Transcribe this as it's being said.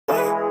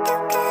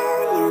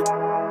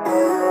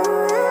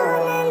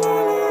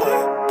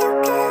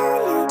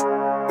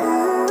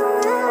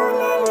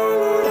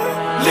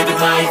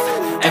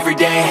every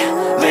day,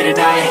 late at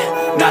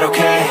night, not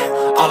okay.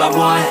 All I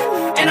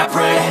want, and I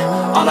pray,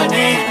 all I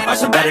need are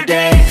some better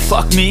days.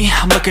 Fuck me,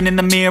 I'm looking in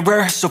the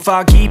mirror, so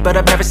foggy, but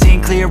I've never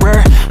seen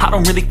clearer. I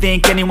don't really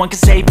think anyone can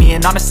save me,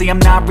 and honestly I'm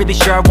not really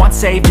sure I want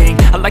saving.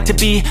 I like to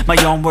be my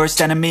own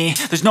worst enemy.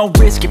 There's no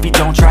risk if you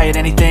don't try at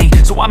anything,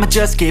 so I'ma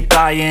just keep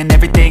buying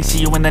everything. See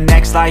you in the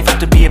next life, have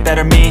to be a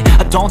better me.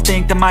 I don't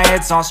think that my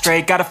head's on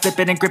straight, gotta flip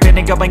it and grip it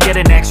and go and get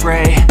an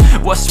x-ray.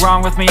 What's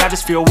wrong with me? I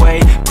just feel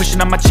weight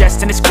pushing on my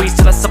chest and it squeezes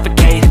till I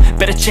suffocate.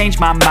 Better change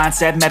my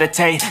mindset,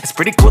 meditate. It's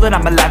pretty cool that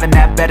I'm alive and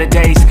have better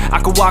days.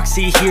 I could walk,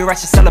 see, hear, I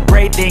should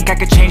celebrate. Think I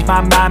could change my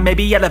mind,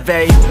 maybe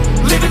elevate.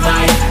 Living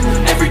life,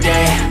 every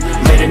day,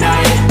 late at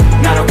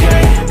night, not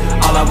okay.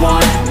 All I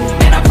want,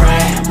 and I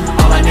pray,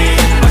 all I need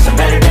are some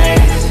better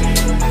days.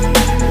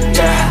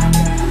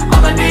 Yeah,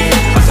 all I need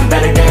are some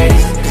better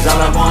days. Cause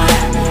all I want,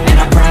 and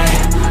I pray,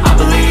 I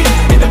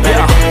believe in the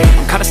better days.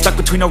 I'm kinda stuck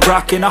between a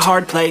rock and a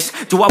hard place.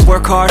 Do I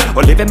work hard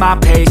or live at my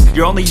pace?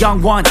 You're only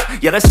young once,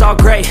 yeah that's all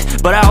great,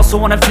 but I also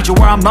want a future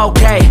where I'm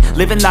okay.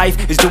 Living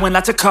life is doing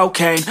lots of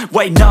cocaine.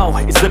 Wait no,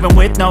 it's living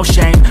with no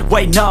shame.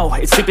 Wait no,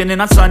 it's sleeping in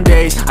on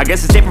Sundays. I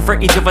guess it's different for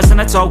each of us and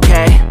that's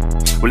okay.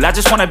 Well I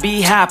just wanna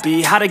be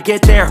happy, how to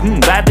get there?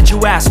 Glad that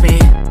you asked me.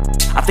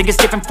 I think it's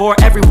different for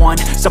everyone.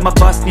 Some of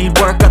us need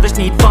work, others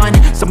need fun.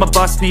 Some of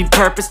us need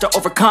purpose to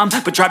overcome.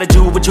 But try to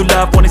do what you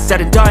love when it's said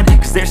and done.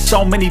 Cause there's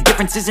so many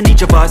differences in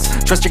each of us.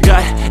 Trust your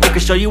gut, it can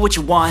show you what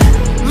you want.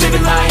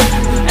 Living life,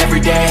 every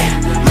day,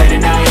 late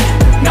at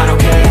night, not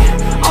okay.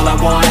 All I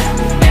want,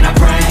 and I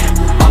pray,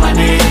 all I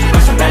need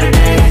are some better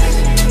days.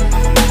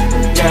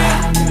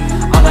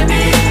 Yeah, all I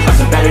need are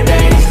some better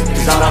days.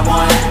 Cause all I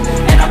want,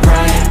 and I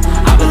pray,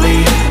 I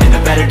believe in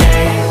the better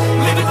days.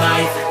 Living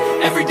life,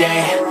 every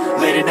day,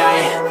 late at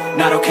night,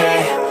 not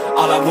okay.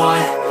 All I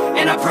want,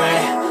 and I pray,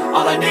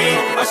 all I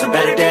need are some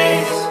better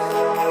days.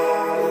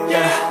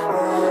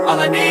 Yeah, all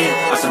I need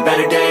are some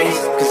better days.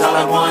 Cause all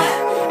I want,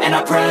 and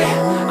I pray,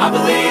 I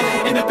believe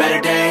in the better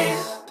days.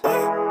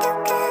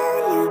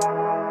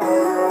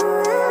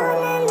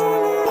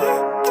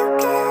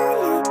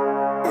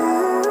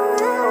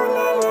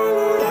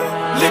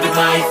 Living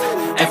life,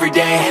 every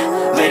day,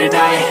 late at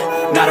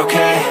night, not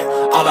okay.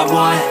 All I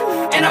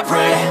want, and I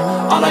pray,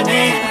 all I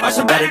need are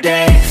some better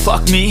days.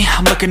 Fuck me,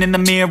 I'm looking in the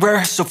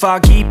mirror, so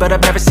foggy, but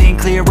I've never seen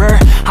clearer.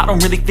 I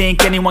don't really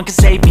think anyone can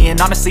save me, and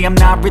honestly I'm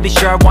not really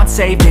sure I want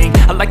saving.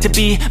 I like to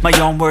be my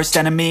own worst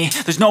enemy.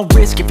 There's no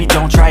risk if you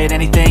don't try at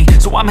anything,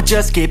 so I'ma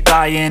just keep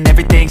buying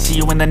everything. See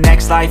you in the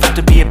next life, have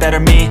to be a better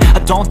me. I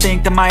don't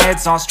think that my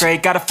head's on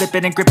straight, gotta flip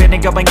it and grip it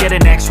and go and get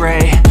an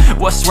x-ray.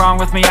 What's wrong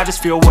with me? I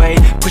just feel weight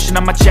pushing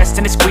on my chest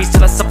and it squeezes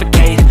till I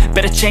suffocate.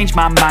 Better change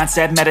my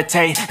mindset,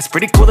 meditate. It's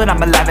pretty cool that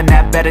I'm alive and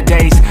have better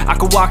days. I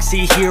could walk,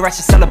 see, hear, I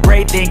should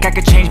celebrate. Think I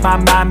could change my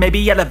mind,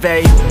 maybe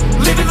elevate.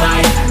 Living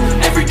life,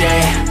 every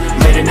day,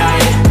 late at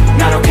night,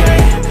 not okay.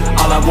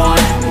 All I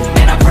want,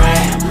 and I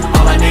pray,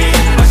 all I need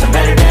are some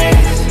better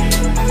days.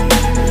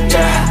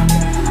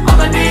 Yeah, all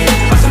I need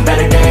are some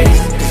better days.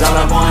 Cause all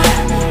I want,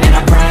 and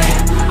I pray,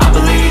 I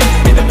believe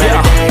in the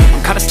better days.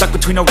 I'm kinda stuck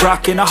between a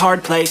rock and a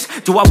hard place.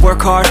 Do I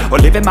work hard or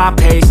live at my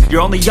pace?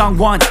 You're only young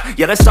once,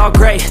 yeah that's all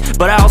great,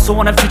 but I also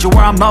want a future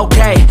where I'm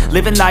okay.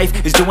 Living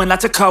life is doing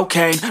lots of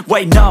cocaine.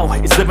 Wait no,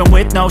 it's living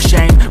with no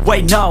shame.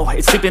 Wait no,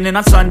 it's sleeping in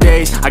on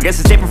Sundays. I guess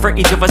it's different for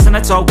each of us and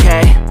that's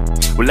okay.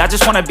 Well I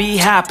just wanna be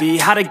happy,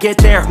 how to get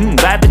there?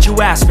 Glad that you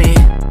asked me.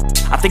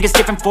 I think it's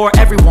different for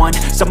everyone.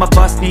 Some of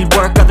us need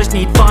work, others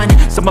need fun.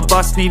 Some of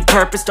us need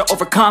purpose to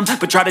overcome.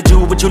 But try to do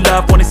what you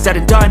love when it's said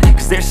and done.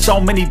 Cause there's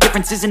so many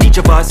differences in each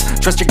of us.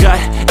 Trust your gut,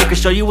 it can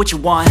show you what you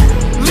want.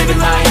 Living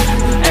life,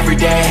 every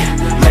day,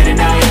 late at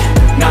night,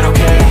 not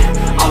okay.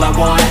 All I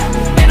want,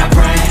 and I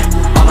pray,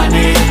 all I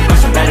need are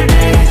some better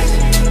days.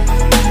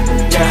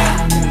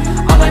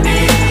 Yeah, all I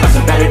need are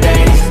some better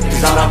days.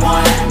 Cause all I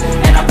want,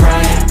 and I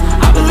pray,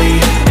 I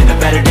believe in the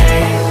better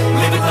days.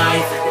 Living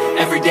life,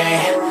 every day,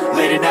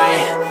 late at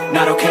night,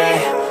 not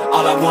okay.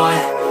 All I want,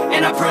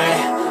 and I pray,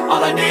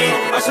 all I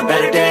need are some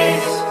better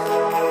days.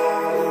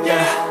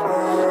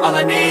 Yeah, all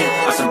I need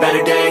are some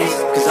better days.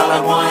 Cause all I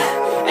want,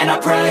 and I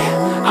pray,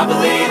 I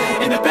believe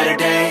in the better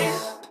days.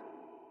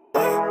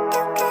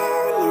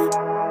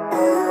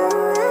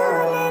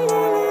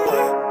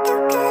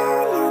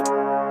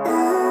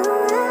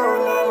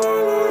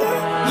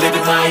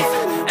 Living life,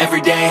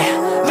 every day,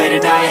 late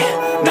at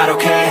night, not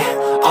okay.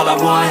 All I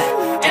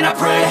want, and I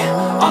pray,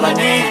 all I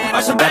need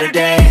are some better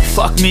days.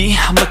 Fuck me,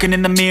 I'm looking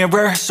in the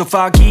mirror, so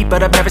foggy,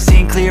 but I've never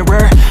seen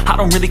clearer. I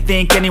don't really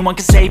think anyone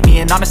can save me,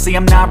 and honestly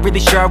I'm not really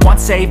sure I want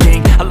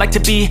saving. I like to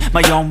be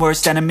my own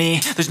worst enemy.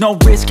 There's no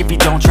risk if you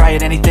don't try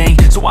at anything,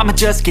 so I'ma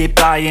just keep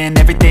buying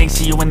everything.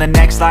 See you in the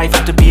next life,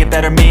 have to be a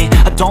better me.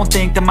 I don't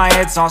think that my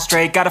head's on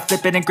straight, gotta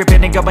flip it and grip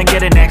it and go and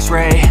get an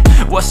x-ray.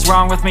 What's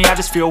wrong with me? I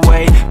just feel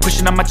weight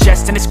pushing on my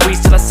chest and it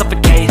squeezes till I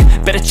suffocate.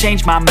 Better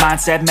change my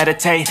mindset,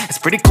 meditate. It's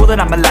pretty cool that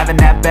I'm alive and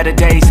have better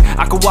days.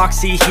 I could walk,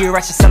 see, hear,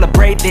 I should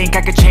celebrate. Think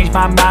I could change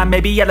my mind,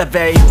 maybe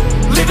elevate.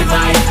 Living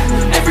life,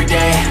 every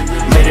day,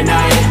 late at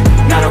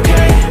night, not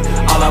okay.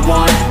 All I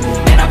want,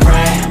 and I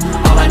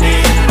pray, all I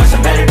need are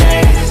some better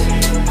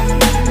days.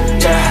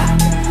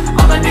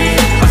 need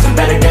are some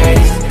better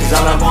days. Cause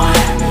all I want,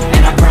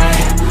 and I pray,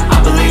 I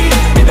believe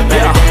in the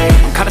better days.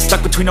 I'm kinda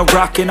stuck between a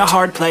rock and a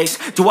hard place.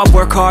 Do I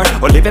work hard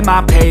or live at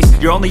my pace?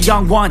 You're only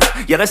young once,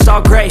 yeah that's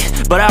all great,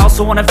 but I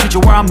also want a future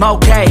where I'm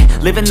okay.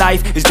 Living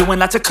life is doing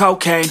lots of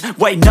cocaine.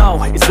 Wait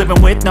no, it's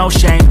living with no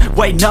shame.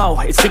 Wait no,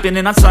 it's sleeping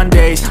in on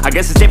Sundays. I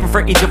guess it's different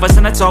for each of us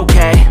and that's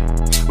okay.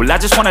 Well I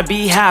just wanna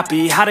be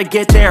happy, how to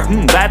get there?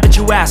 Glad that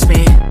you asked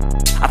me.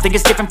 I think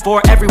it's different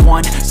for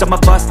everyone. Some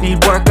of us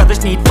need work,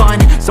 others need fun.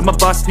 Some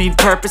of us need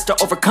purpose to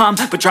overcome.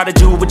 But try to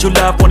do what you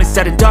love when it's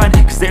said and done.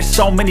 Cause there's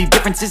so many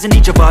differences in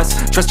each of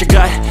us. Trust your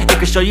gut, it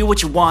can show you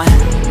what you want.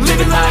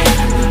 Living life,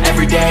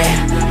 everyday,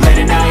 late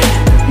at night,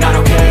 not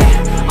okay.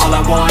 All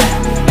I want,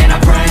 and I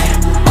pray,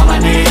 all I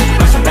need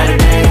are some better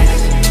days.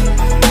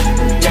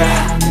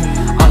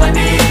 Yeah, all I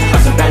need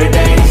are some better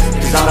days.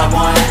 Cause all I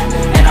want,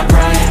 and I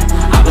pray,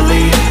 I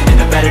believe in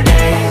the better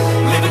days.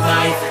 Living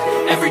life,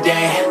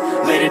 everyday,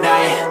 late at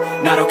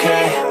night, not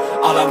okay.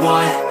 All I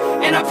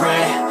want, and I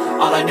pray,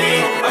 all I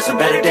need are some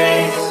better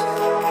days.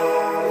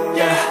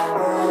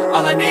 Yeah,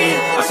 all I need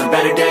are some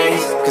better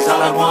days. Cause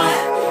all I want,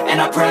 and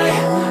I pray,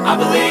 I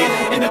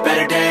believe in the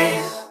better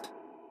days.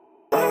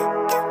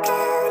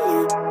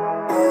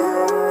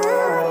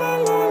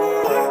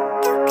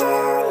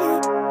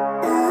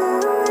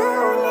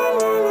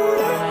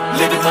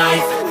 Living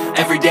life,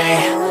 everyday,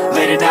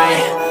 late at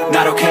night,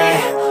 not okay.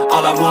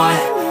 All I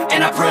want,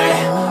 and I pray,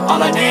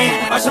 all I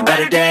need are some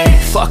better days.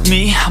 Fuck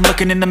me, I'm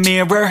looking in the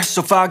mirror,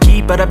 so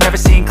foggy, but I've never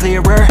seen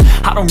clearer.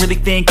 I don't really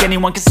think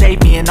anyone can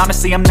save me, and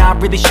honestly I'm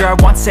not really sure I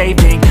want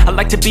saving. I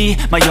like to be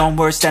my own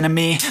worst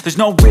enemy. There's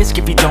no risk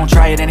if you don't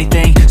try at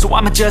anything, so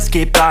I'ma just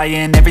keep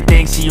buying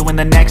everything. See you in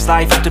the next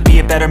life, have to be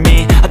a better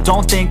me. I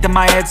don't think that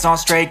my head's on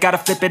straight, gotta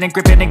flip it and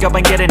grip it and go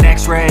and get an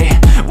x-ray.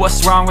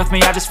 What's wrong with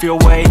me? I just feel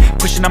weight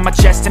pushing on my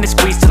chest and it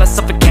squeezes till I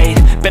suffocate.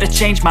 Better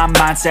change my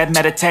mindset,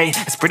 meditate.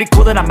 It's pretty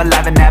cool that I'm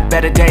alive and have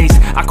better days.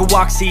 I could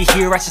walk, see,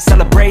 hear, I should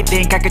celebrate.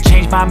 Think I could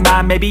change my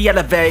mind, maybe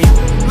elevate.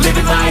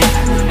 Living life,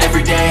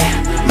 everyday,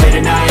 late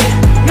at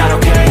night, not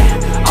okay.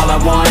 All I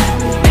want,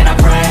 and I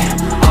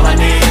pray, all I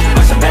need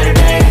are some better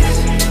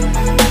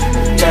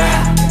days.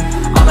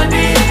 Yeah, all I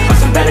need are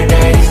some better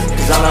days.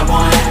 Cause all I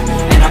want,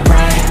 and I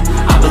pray,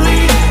 I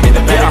believe in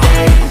the better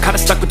days. I'm kinda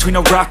stuck between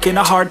a rock and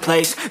a hard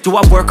place. Do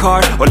I work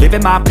hard or live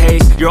at my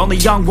pace? You're only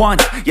young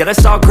once, yeah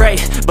that's all great,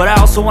 but I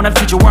also want a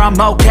future where I'm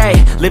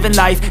okay. Living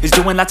life is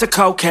doing lots of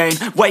cocaine.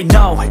 Wait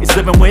no, it's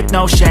living with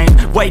no shame.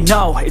 Wait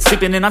no, it's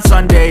sleeping in on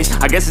Sundays.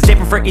 I guess it's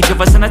different for each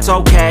of us and that's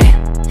okay.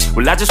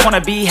 Well I just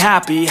wanna be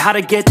happy, how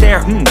to get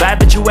there? Glad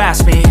that you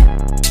asked me.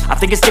 I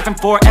think it's different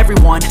for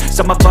everyone.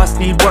 Some of us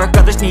need work,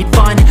 others need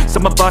fun.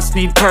 Some of us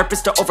need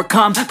purpose to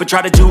overcome. But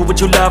try to do what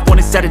you love when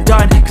it's said and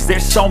done. Cause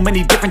there's so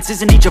many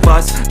differences in each of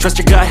us. Trust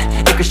your gut,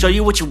 it can show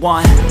you what you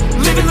want.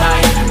 Living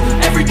life,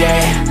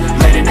 everyday,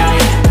 late at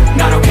night,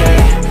 not okay.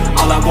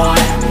 All I want,